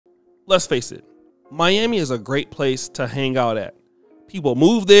let's face it, Miami is a great place to hang out at. People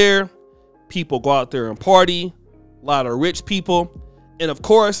move there, people go out there and party, a lot of rich people, and of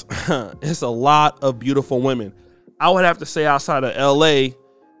course, it's a lot of beautiful women. I would have to say outside of LA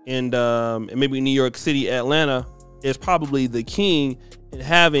and maybe New York City, Atlanta is probably the king in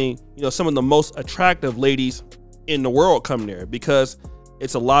having, some of the most attractive ladies in the world come there, because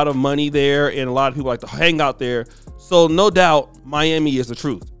it's a lot of money there and a lot of people like to hang out there. So no doubt Miami is the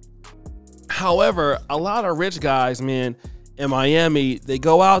truth. However, a lot of rich guys, man, in Miami, they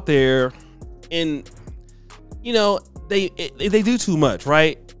go out there and, they do too much,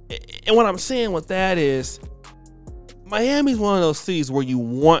 right? And what I'm saying with that is Miami's one of those cities where you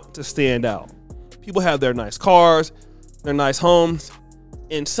want to stand out. People have their nice cars, their nice homes.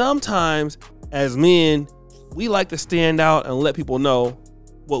 And sometimes as men, we like to stand out and let people know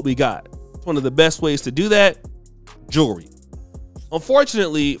what we got. It's one of the best ways to do that, jewelry.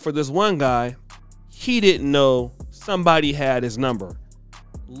 Unfortunately for this one guy, he didn't know somebody had his number.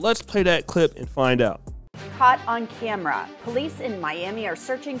 Let's play that clip and find out. Caught on camera. Police in Miami are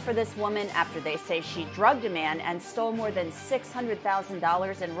searching for this woman after they say she drugged a man and stole more than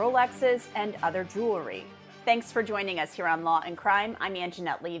 $600,000 in Rolexes and other jewelry. Thanks for joining us here on Law and Crime. I'm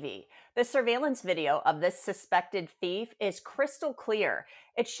Anjanette Levy. The surveillance video of this suspected thief is crystal clear.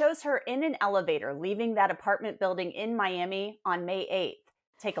 It shows her in an elevator leaving that apartment building in Miami on May 8th.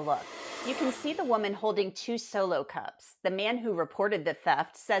 Take a look. You can see the woman holding 2 solo cups. The man who reported the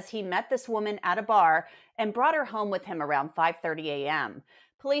theft says he met this woman at a bar and brought her home with him around 5:30 a.m.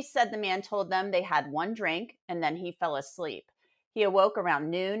 Police said the man told them they had 1 drink and then he fell asleep. He awoke around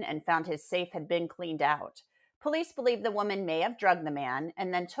noon and found his safe had been cleaned out. Police believe the woman may have drugged the man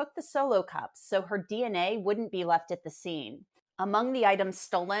and then took the solo cups so her DNA wouldn't be left at the scene. Among the items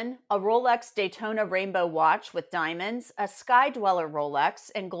stolen, a Rolex Daytona Rainbow watch with diamonds, a Sky Dweller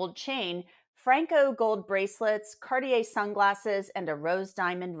Rolex and gold chain, Franco gold bracelets, Cartier sunglasses, and a rose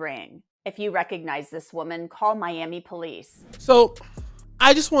diamond ring. If you recognize this woman, call Miami police. So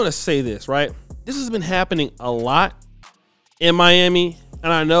I just want to say this, right? This has been happening a lot in Miami.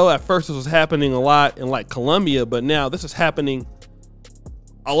 And I know at first this was happening a lot in like Colombia, but now this is happening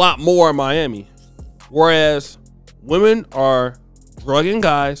a lot more in Miami. Whereas women are drugging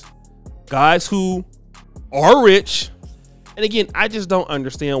guys who are rich. And again, I just don't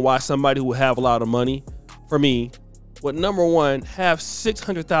understand why somebody who would have a lot of money, for me, would number one, have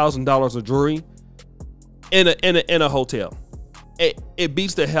 $600,000 of jewelry in a hotel. It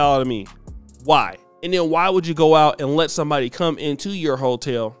beats the hell out of me. Why? And then why would you go out and let somebody come into your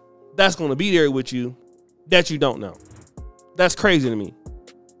hotel that's going to be there with you that you don't know? That's crazy to me.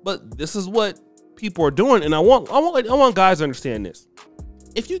 But this is what people are doing, and I want guys to understand this.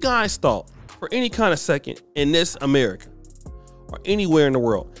 If you guys thought for any kind of second in this America or anywhere in the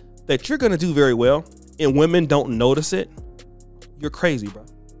world that you're going to do very well and women don't notice it, you're crazy, bro.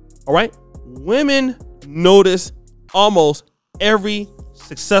 All right? Women notice almost every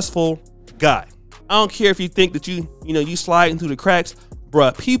successful guy. I don't care if you think that you sliding through the cracks,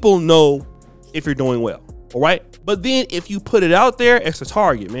 bruh. People know if you're doing well, all right? But then if you put it out there as a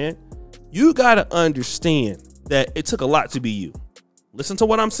target, man, you gotta understand that it took a lot to be you. Listen to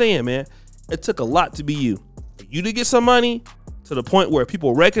what I'm saying, man. It took a lot to be you. For you to get some money to the point where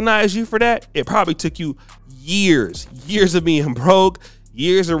people recognize you for that, it probably took you years of being broke,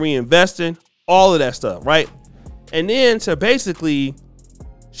 years of reinvesting, all of that stuff, right? And then to basically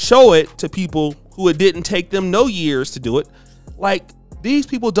show it to people who it didn't take them no years to do it. Like, these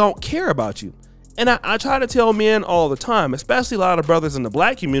people don't care about you. And I try to tell men all the time, especially a lot of brothers in the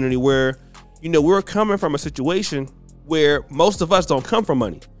black community where, we're coming from a situation where most of us don't come from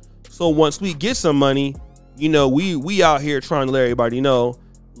money. So once we get some money, we out here trying to let everybody know,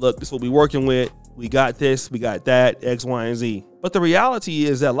 look, this is what we're working with. We got this, we got that, X, Y, and Z. But the reality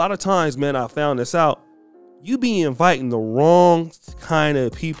is that a lot of times, man, I found this out, you be inviting the wrong kind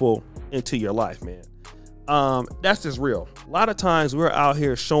of people into your life, man. That's just real. A lot of times we're out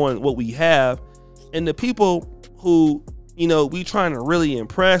here showing what we have, and the people who, we trying to really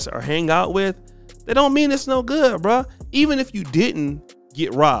impress or hang out with, they don't mean it's no good, bro. Even if you didn't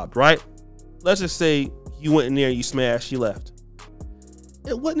get robbed, right? Let's just say you went in there, you smashed, you left.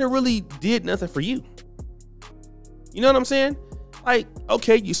 It wouldn't have really did nothing for you. You know what I'm saying? Like,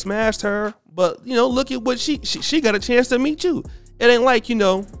 okay, you smashed her, but look at what she got a chance to meet you. It ain't like,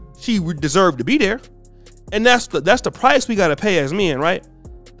 she deserved to be there. And that's the price we got to pay as men, right?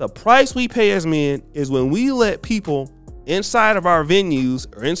 The price we pay as men is when we let people inside of our venues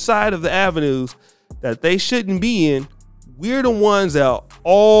or inside of the avenues that they shouldn't be in. We're the ones that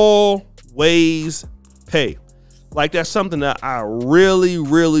always pay. Like, that's something that I really,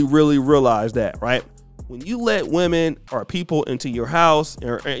 really, really realized that, right? When you let women or people into your house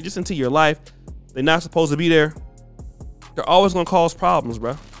or just into your life, they're not supposed to be there. They're always going to cause problems,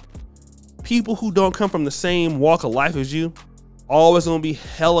 bro. People who don't come from the same walk of life as you, always going to be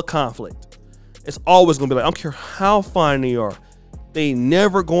hella conflict. It's always going to be like, I don't care how fine they are. They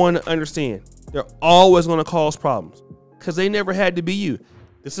never going to understand. They're always going to cause problems because they never had to be you.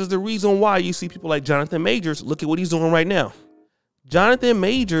 This is the reason why you see people like Jonathan Majors. Look at what he's doing right now. Jonathan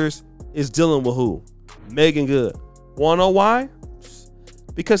Majors is dealing with who? Megan Good. Want to know why?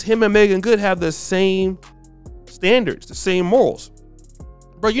 Because him and Megan Good have the same standards, the same morals.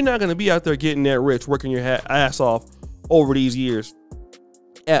 Bro, you're not going to be out there getting that rich, working your ass off over these years.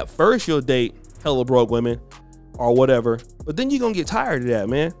 At first, you'll date hella broke women or whatever, but then you're going to get tired of that,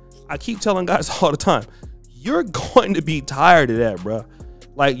 man. I keep telling guys all the time, you're going to be tired of that, bro.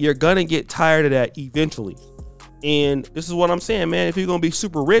 Like, you're going to get tired of that eventually. And this is what I'm saying, man. If you're going to be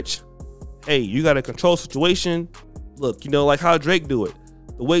super rich, hey, you got to control situation. Look, you know, like how Drake do it.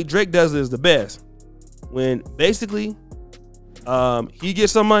 The way Drake does it is the best. When basically he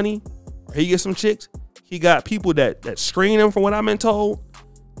gets some money or he gets some chicks, he got people that screen him, from what I've been told.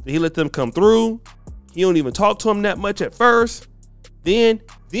 He let them come through. He don't even talk to them that much at first. Then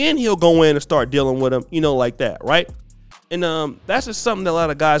he'll go in and start dealing with them, you know, like that, right? And that's just something that a lot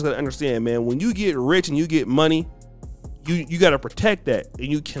of guys got to understand, man. When you get rich and you get money, you got to protect that. And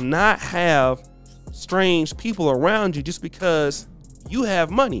you cannot have strange people around you just because you have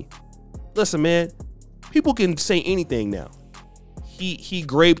money. Listen, man, people can say anything now. He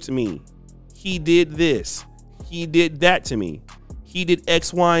raped me. He did this. He did that to me. He did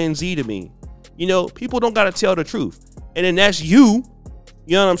X, Y, and Z to me. You know, people don't got to tell the truth. And then that's you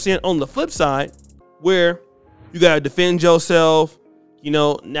know what I'm saying, on the flip side, where you got to defend yourself. You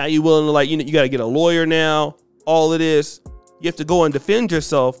know, now you're willing to, like, you know, you got to get a lawyer now. All of this, you have to go and defend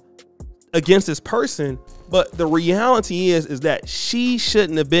yourself against this person. But the reality is that she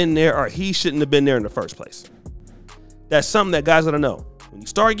shouldn't have been there, or he shouldn't have been there in the first place. That's something that guys got to know. When you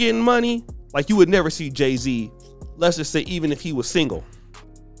start getting money, like, you would never see Jay-Z, let's just say, even if he was single,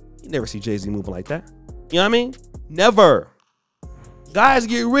 you never see Jay-Z moving like that. You know what I mean? Never. Guys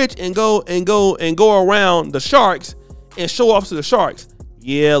get rich and go around the sharks and show off to the sharks.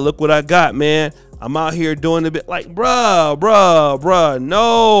 Yeah, look what I got, man. I'm out here doing a bit. Like, bruh.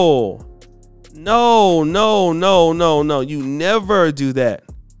 No. You never do that.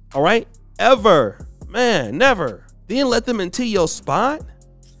 All right? Ever. Man, never. Then let them into your spot.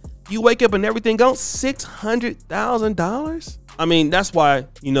 You wake up and everything goes $600,000. I mean, that's why,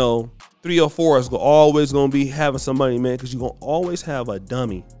 you know, 304 is always going to be having some money, man, because you're going to always have a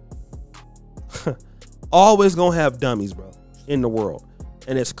dummy. Always going to have dummies, bro, in the world.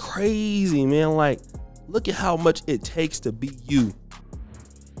 And it's crazy, man. Like, look at how much it takes to be you.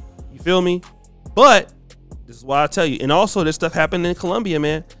 You feel me? But this is why I tell you. And also, this stuff happened in Colombia,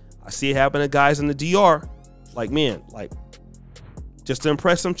 man. I see it happen to guys in the DR. Like, man, like, just to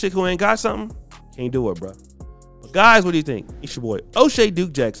impress some chick who ain't got something, can't do it, bro. But guys, what do you think? It's your boy, O'Shea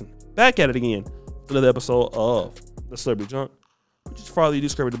Duke Jackson. Back at it again for another episode of The Celebrity Junk. Just follow you,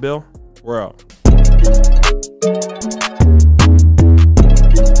 subscribe to the bell. We're out.